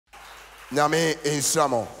Nyame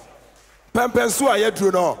instramo. Pempensu a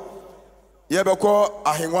yedru no. Yebeko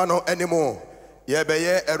ahengwa no anymore.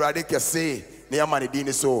 Yebeye erade kese ne yamane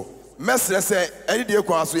dini so. Mesre se edi de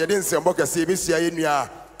kwa so yede nsembo kese bi sia yenua.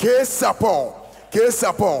 Ke Sarpong.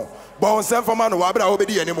 Bon sem fama no wa bra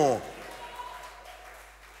obedi anymore.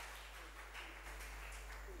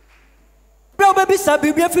 Bra baby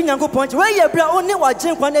sabi bia fi Nyankopon che we ye bra oni wa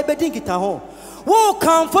gen kwa na ebedi nkita ho. Wo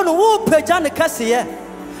kamfo no wo pagya ne kase ye.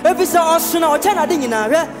 Ebisa osuna o cha na de nyina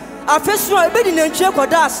hwe. Afesu ebedi nantwie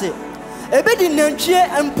koda ase. Ebedi nantwie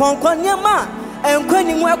emponkwa nyama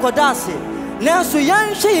enkwani mu ekoda ase. Nanso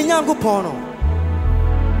yanhwe ye Nyankopon no.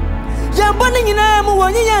 Yamba ne nyina mu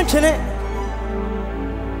wonyi yantwene.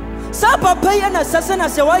 Sa papa ye na sase na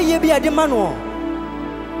se wa ye bia de ma no.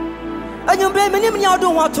 Anyumbre menim nya do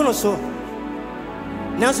ho ato no so.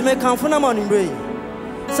 Nanso me kamfo na ma no mbre.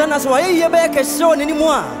 Sana so wa ye be kese o nenimu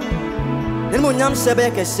a. Nenimu nyam se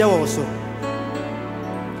be kese wo so.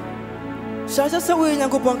 Shaja se we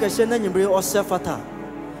Nyankopon kese na nyimbre o se fata.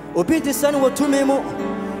 Obi di sane wo tumi mu.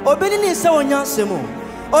 Obi ni se wo nyanse mu.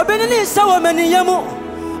 Obi ni se wo maniye mu.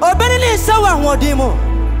 Obi ni se wo ahodi mu.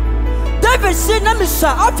 David said na me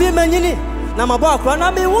sha afi manyini na mabo akra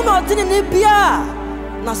na me hu no tini ni bia.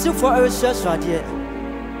 Na se for a share swade.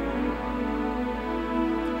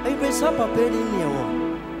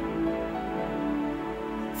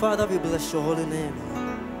 Father, we bless your holy name.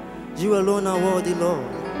 You alone are worthy, Lord.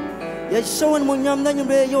 Yet showing Munyam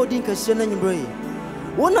Nanybre, your dinka Senanybre.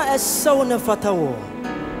 Wona as so na fatawo.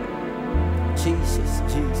 Jesus.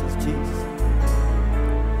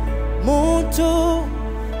 Muntu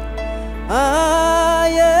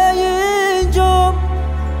ayenjo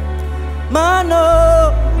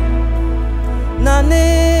mano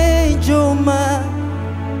nane juma.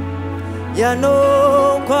 Ya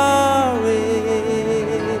no kware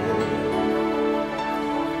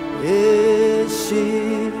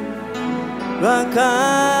eshi raka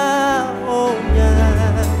onya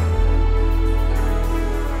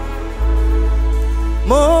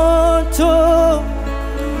monto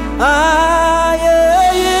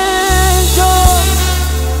ayenjo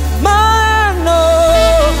mano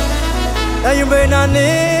ayumbe nane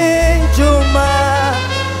juma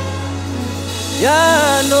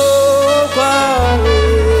ya no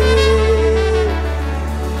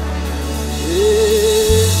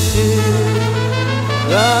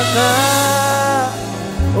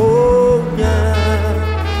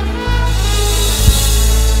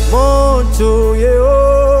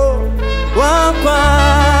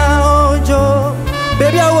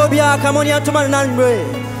baby, I will be a come on here to my number.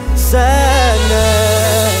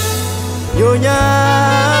 Sadness, you know,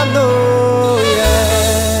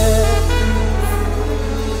 yeah.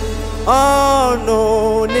 Oh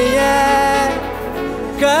no, yeah,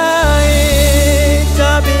 kai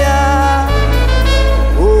tabia.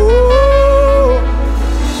 Oh,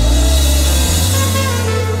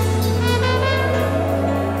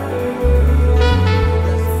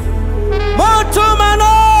 moto mano.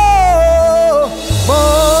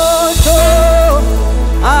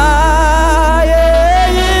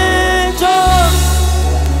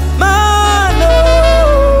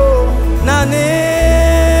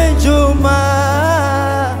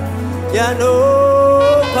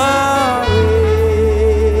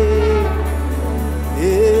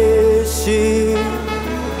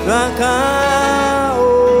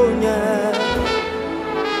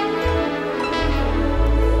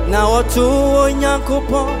 Tu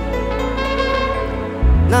Nyankopon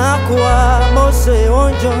na kwa Osei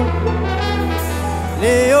onjo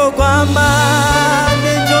ne ogwama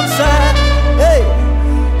ne jomsa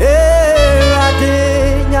ade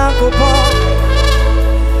Nyankopon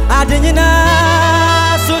adenyina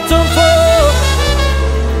sutumfo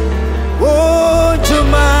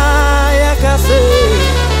onjuma yakase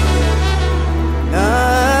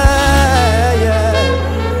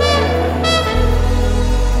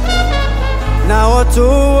tu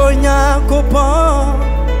Nyankopon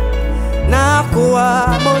na kwa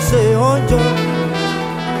Osei onjo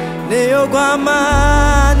ne ogwama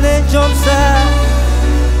ne jomsa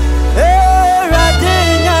ade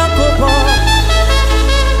Nyankopon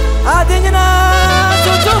adenyina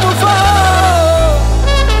tutumufo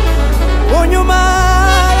onyuma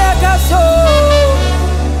yakaso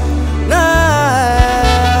na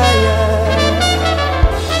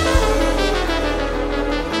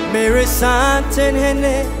Mary Santen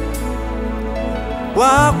hene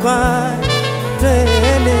wakwa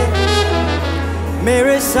tene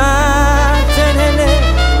Mary Santen hene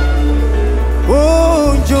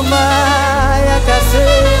unjuma yakase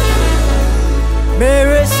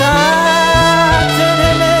Mary Santen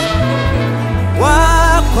hene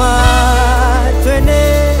wakwa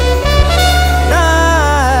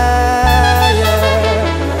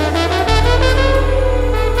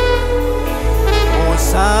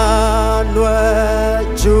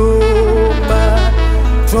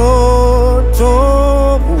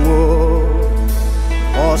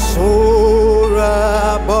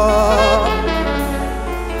Soraba,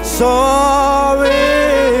 sorry.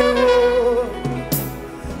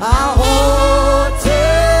 I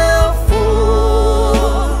hotel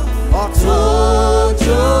for or told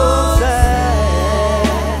you say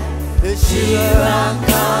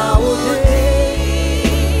Shiraka Udi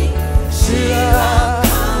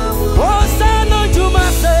Shiraka Osano Juma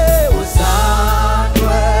say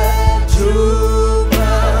Osano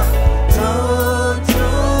Juma Tonto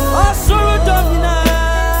Osoro Domina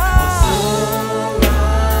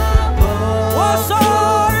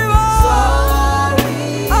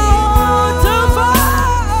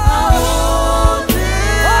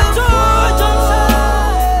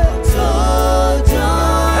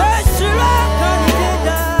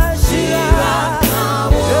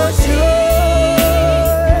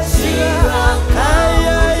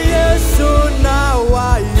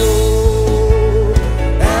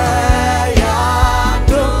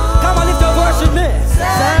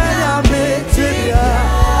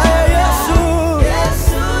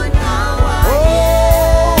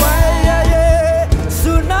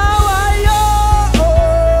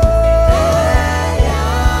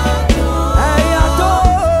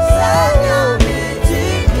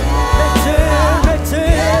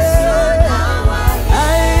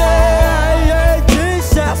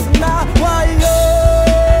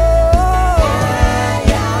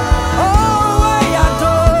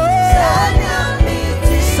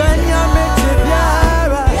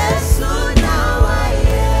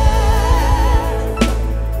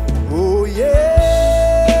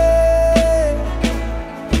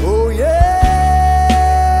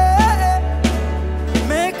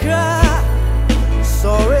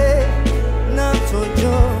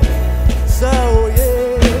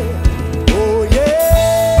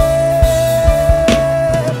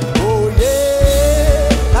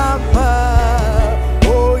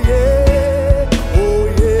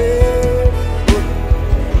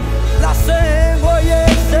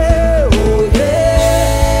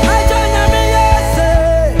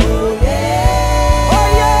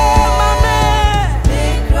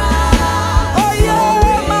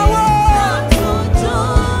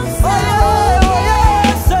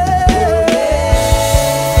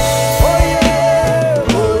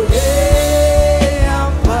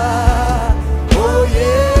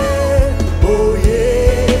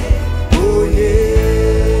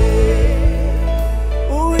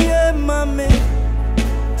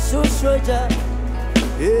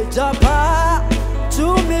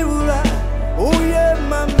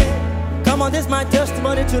Come on, this is my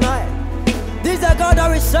testimony tonight. This is the God that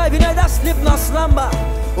we serve, you know, that sleep not slumber.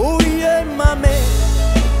 Oh yeah, mame,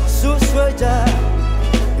 susweja,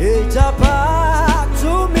 ejapa,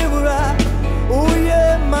 tumibura. Oh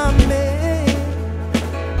yeah, mame.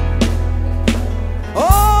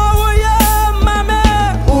 Oh yeah, mame,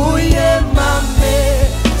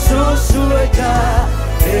 susweja,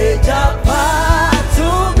 ejapa,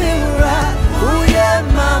 tumibura. Oh yeah,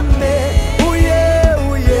 mame.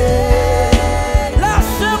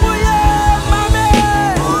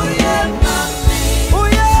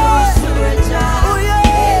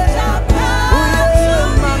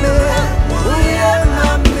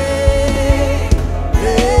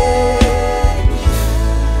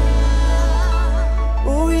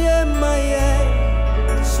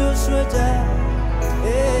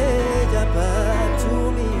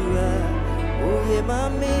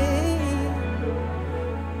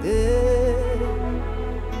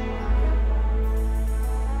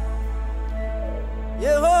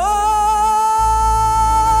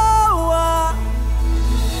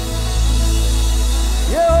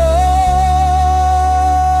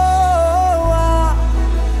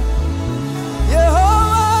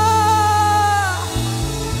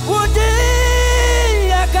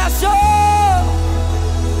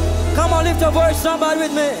 Come on, lift your voice, somebody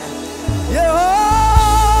with me. Yehovah.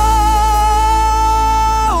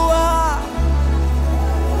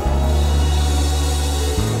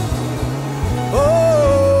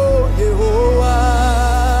 Oh,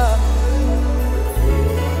 Yehovah.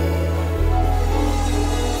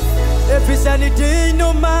 If it's anything,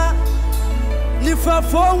 no man, if I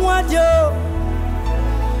forward you,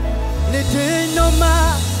 anything, no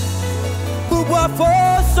man, who are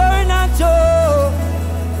for sorry not to.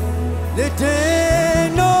 The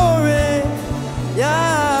tenore,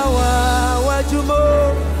 Yawa, what you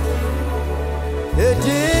more? The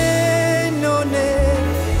tenone,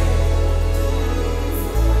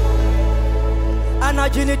 and I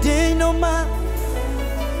didn't know ma.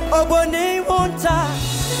 Obone wonta,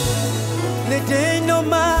 the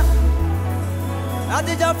tenoma. I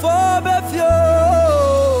did a for Befio,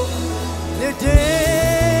 the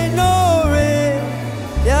ten.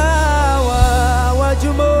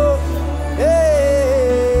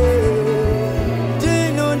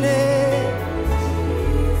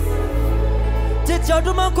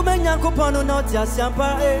 Jaduma kumenya kupano not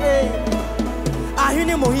yasampa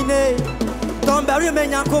ahini mohine don't bury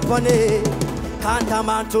menya kupane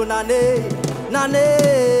kantamanto nane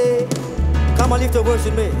come on lift your voice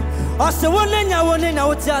with me ose wonenya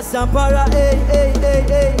what yasampara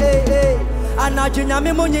anajunya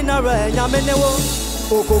me monyina ra nyamenewo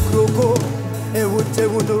okokroko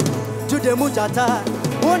ewutewuno jude mujata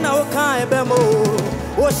wona wo kan ebemo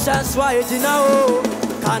o shanswa ejina o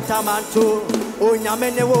kantamanto o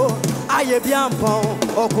nyamenewo aye biampon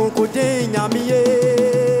okunkude nyamiye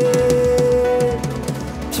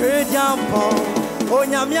chediampon o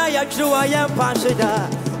nyamia ya juwa ye panshida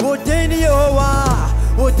wodeni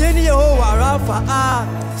Yehowa rafa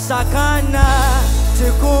sakana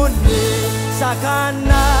tikuni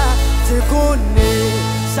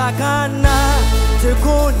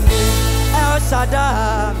El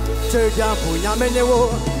Shaddai chediampo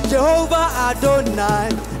nyamenewo Jehovah Adonai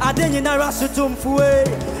adenyina rasutumfue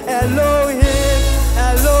Elohim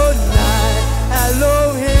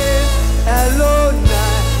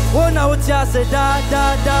wona utia se da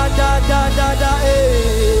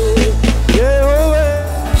Yehovah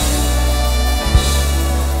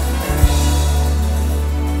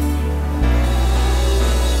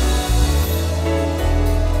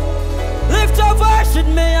lift your voice with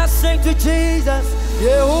me and sing to Jesus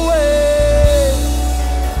Yehovah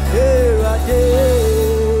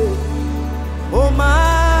oh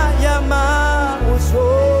my yama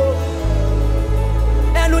uso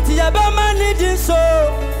enuti yaba manidi so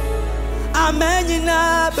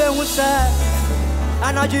amenyina be husa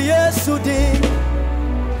anaju Yesu di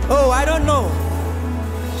oh I don't know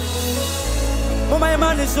oh my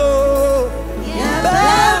man is so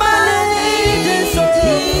yaba manidi so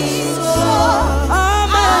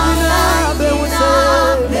amenyina be husa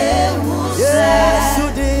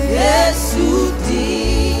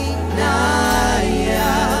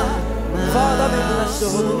Father, we bless your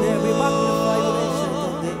holy name. We magnify your ancient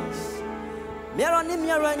of days. Mera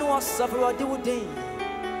no suffer what do day.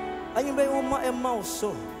 And you may oma a mouse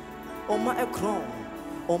so, oma a crown,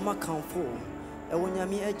 oma campo, a when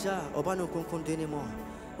yami eja, obano concondini more.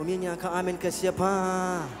 Ominia amen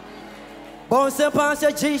Cassiapa. Bon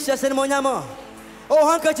said Jesus and Monyama. Oh,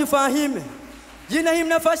 how could you find him? You know him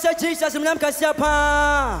na first Jesus and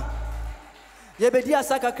Cassiapa. Yebedia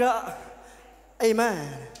Sakaka.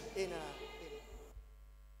 Amen.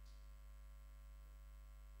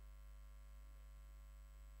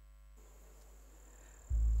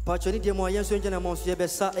 Pachoni de moyen so ngena monso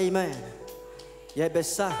yebesa amen.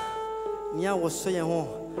 Yebesa nya wo so ye ho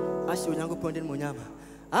asi onyankopon de monyama.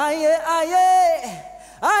 Aye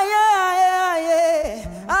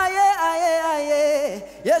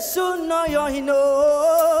Yesu no yo hino.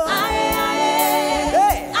 Aye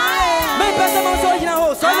me pesa monso ngena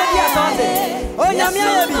ho so le dia Asante. O nyame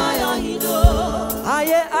ayebi.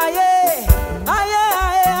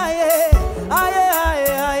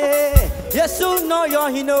 Yesu no yo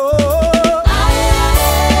hino.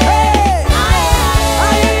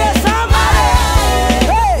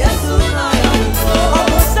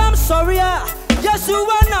 Yesu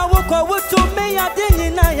wana woko wutu me ya dinyi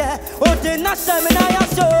na ye o de na semina ya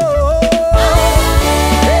so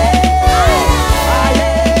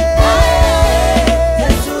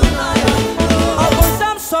Yesu na yo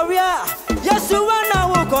abusam soria Yesu wana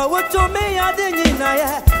woko wutu me ya dinyi na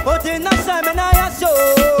ye o de na semina ya so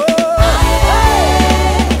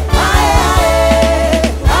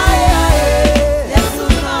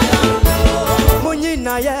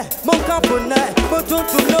Munyina ye munkapune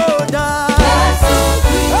mutuntu loda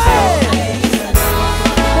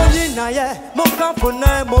mon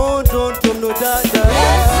campone, mon don, no dada.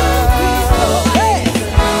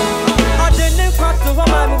 I didn't quite to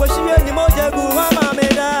woman, was she any more than Mamma?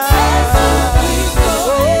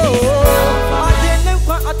 I didn't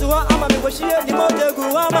quite to her, Mamma, was she any more than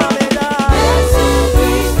Mamma?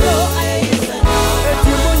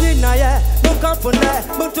 Mon campone,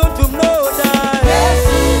 mon don, no dada.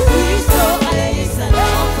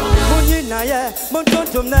 Mon don,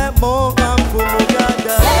 mon campone,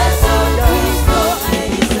 dada.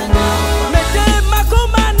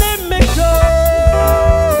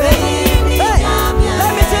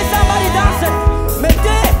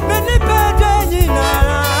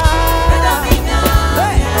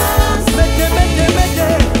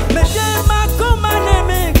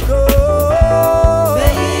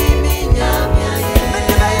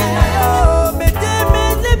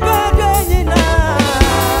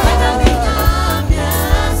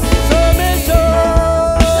 So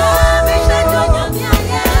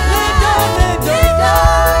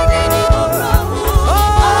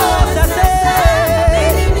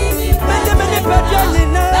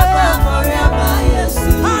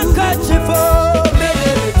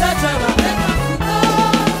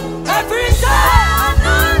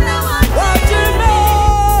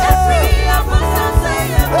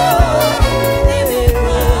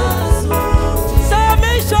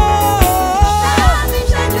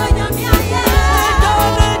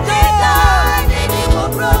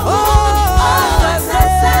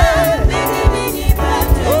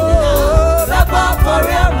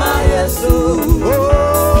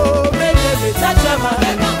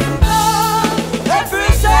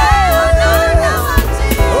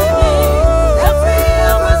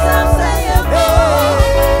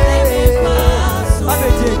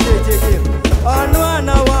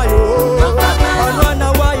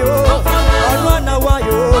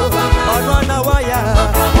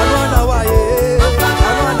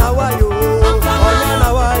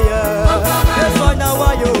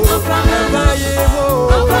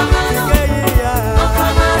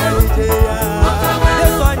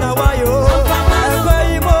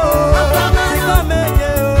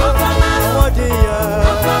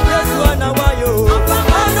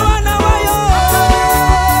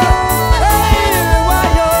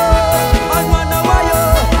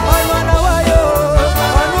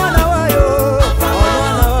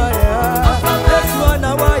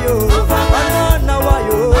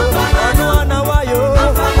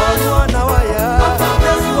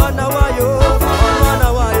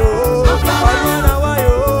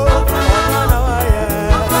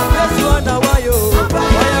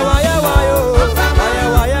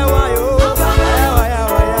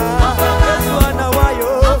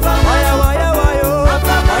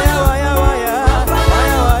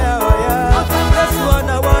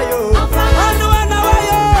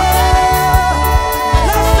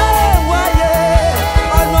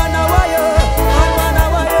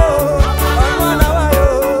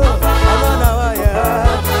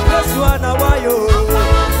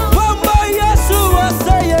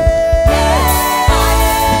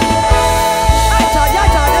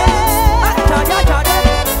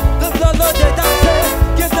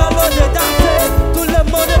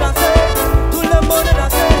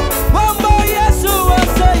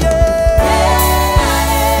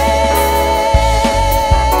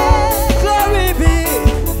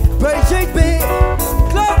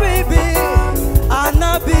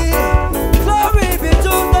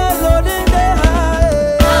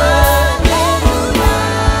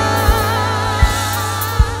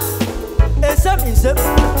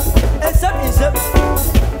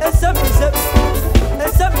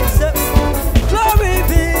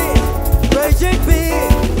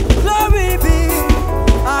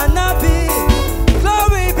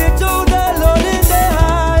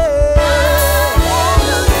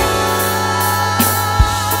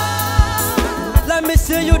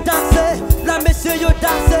you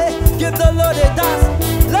dance, give the Lord a dance.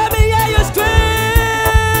 Let me hear you scream.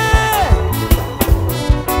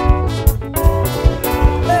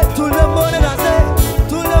 Hey, tout le monde danse,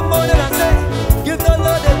 tout le monde danse. Give the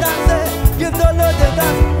Lord a dance, give the Lord a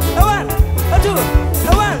dance. A one, a two,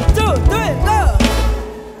 a 1, 2, 3, go.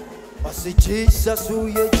 I see Jesus, who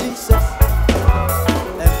you Jesus,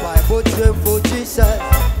 and Bible trip for Jesus.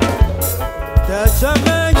 Catch a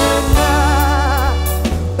man,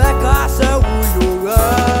 back us who you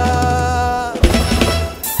are.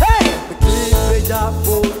 Hey, keep it up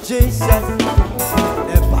for Jesus,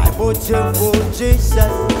 and Bible trip for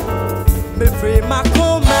Jesus. Me free my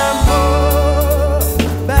commando,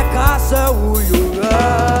 back us who you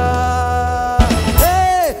are.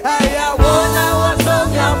 Hey, I wanna watch on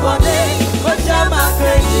your body, but you're my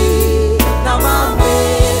crazy. Now, my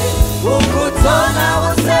way, who could turn I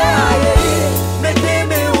will say,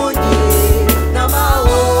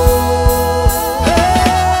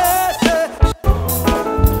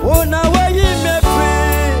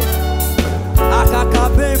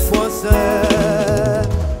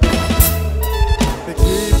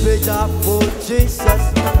 for Jesus,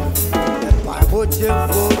 the Bible for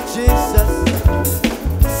Jesus.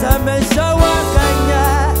 Some show Kanya,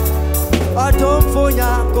 I don't for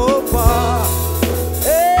Yakoba.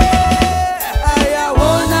 I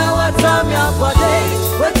wanna watch on your body,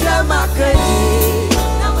 but you're my crazy.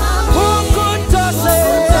 Who could toss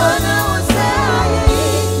it?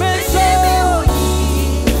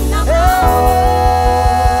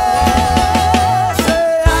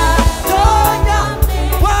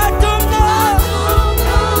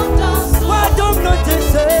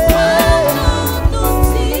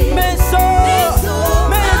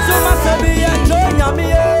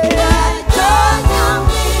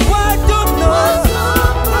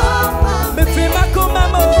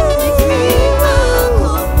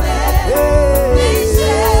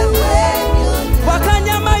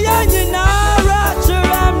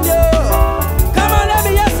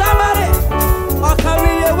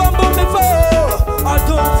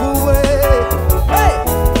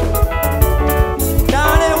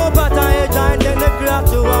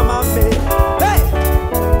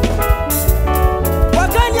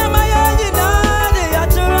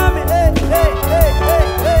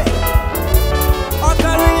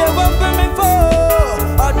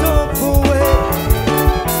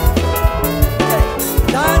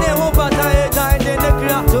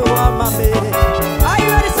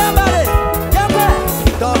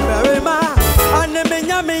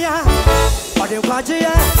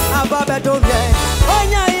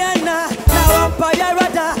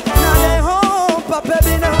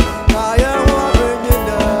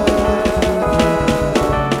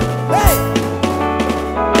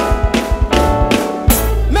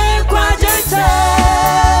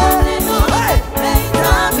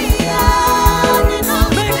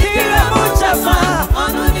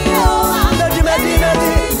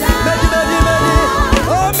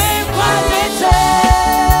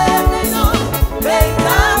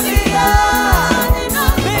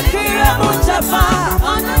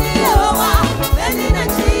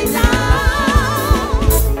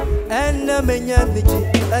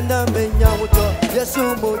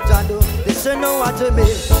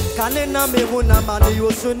 Kanena me huna mani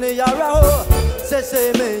yosune yara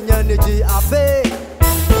se me nyaniji abe.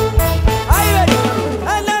 Are you ready?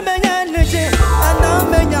 Ana me nyaniji, ana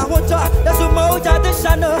me nyahuta. Yesu moja de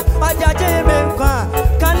shano, ajaje me kwa.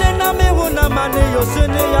 Kanena me huna mani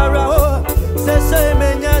yosune yara se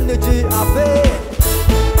me nyaniji abe.